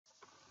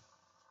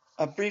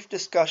A brief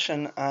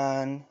discussion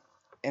on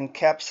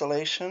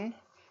encapsulation,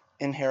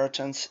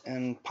 inheritance,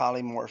 and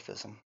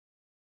polymorphism.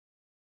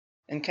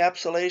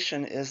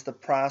 Encapsulation is the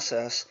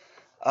process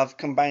of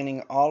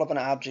combining all of an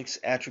object's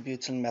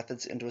attributes and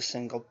methods into a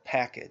single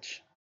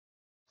package.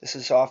 This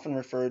is often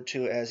referred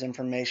to as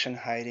information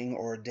hiding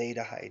or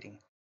data hiding.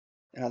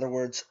 In other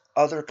words,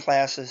 other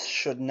classes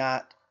should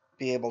not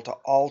be able to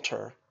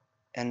alter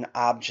an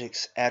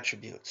object's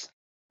attributes.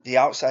 The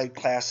outside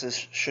classes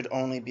should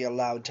only be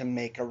allowed to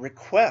make a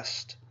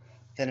request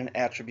that an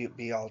attribute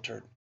be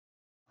altered.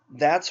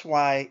 That's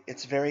why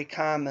it's very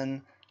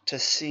common to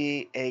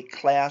see a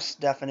class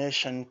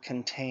definition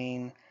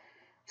contain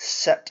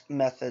set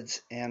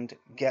methods and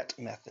get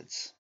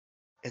methods.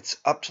 It's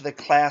up to the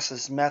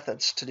class's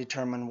methods to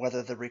determine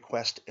whether the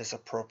request is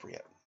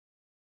appropriate.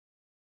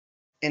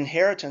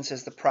 Inheritance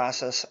is the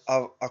process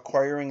of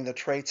acquiring the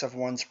traits of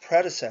one's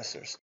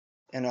predecessors.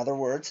 In other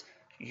words,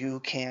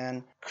 you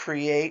can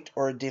create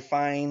or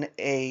define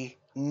a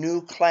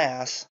new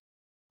class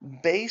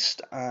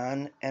based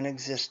on an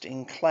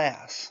existing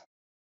class.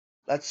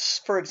 Let's,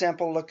 for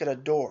example, look at a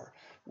door.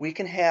 We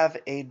can have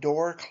a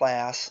door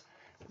class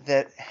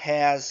that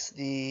has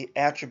the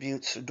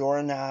attributes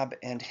doorknob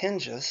and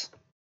hinges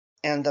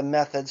and the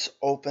methods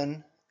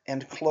open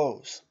and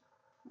close.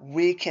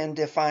 We can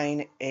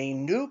define a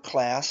new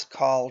class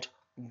called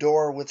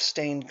door with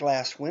stained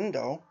glass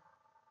window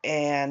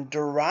and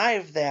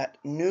derive that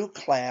new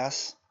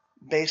class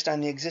based on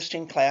the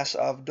existing class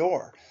of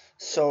door.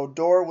 So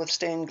door with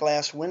stained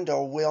glass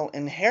window will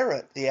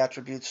inherit the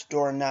attributes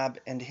doorknob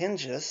and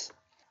hinges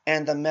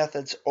and the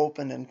methods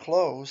open and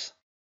close.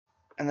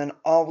 And then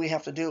all we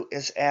have to do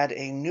is add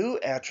a new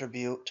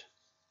attribute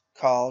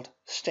called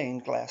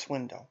stained glass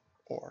window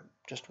or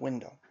just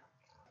window.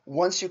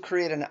 Once you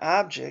create an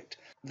object,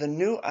 the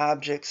new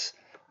objects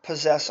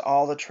possess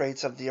all the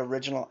traits of the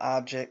original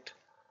object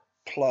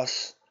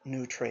plus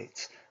new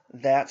traits.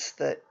 That's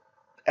the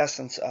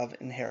essence of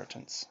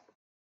inheritance.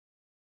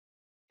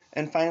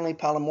 And finally,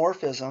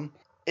 polymorphism.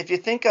 If you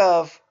think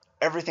of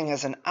everything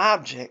as an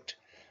object,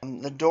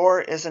 the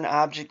door is an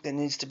object that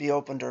needs to be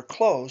opened or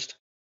closed,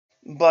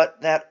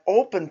 but that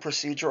open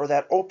procedure or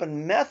that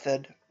open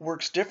method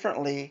works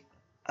differently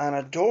on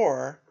a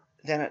door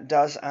than it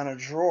does on a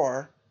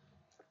drawer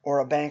or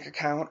a bank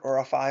account or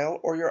a file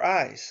or your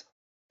eyes.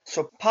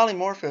 So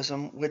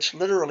polymorphism, which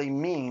literally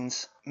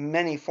means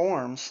many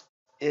forms,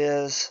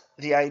 is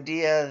the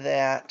idea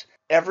that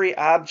every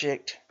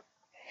object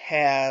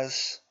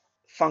has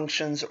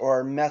functions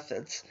or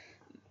methods.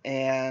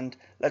 And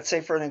let's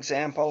say, for an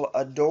example,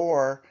 a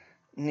door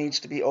needs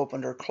to be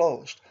opened or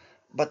closed.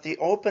 But the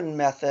open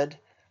method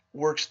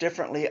works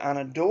differently on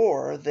a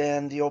door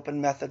than the open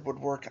method would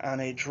work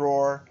on a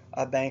drawer,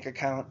 a bank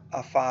account,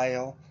 a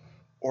file,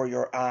 or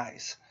your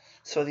eyes.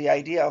 So the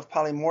idea of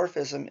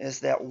polymorphism is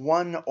that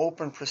one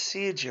open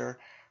procedure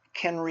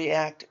can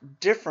react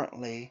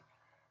differently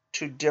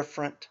to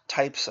different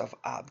types of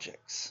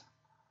objects.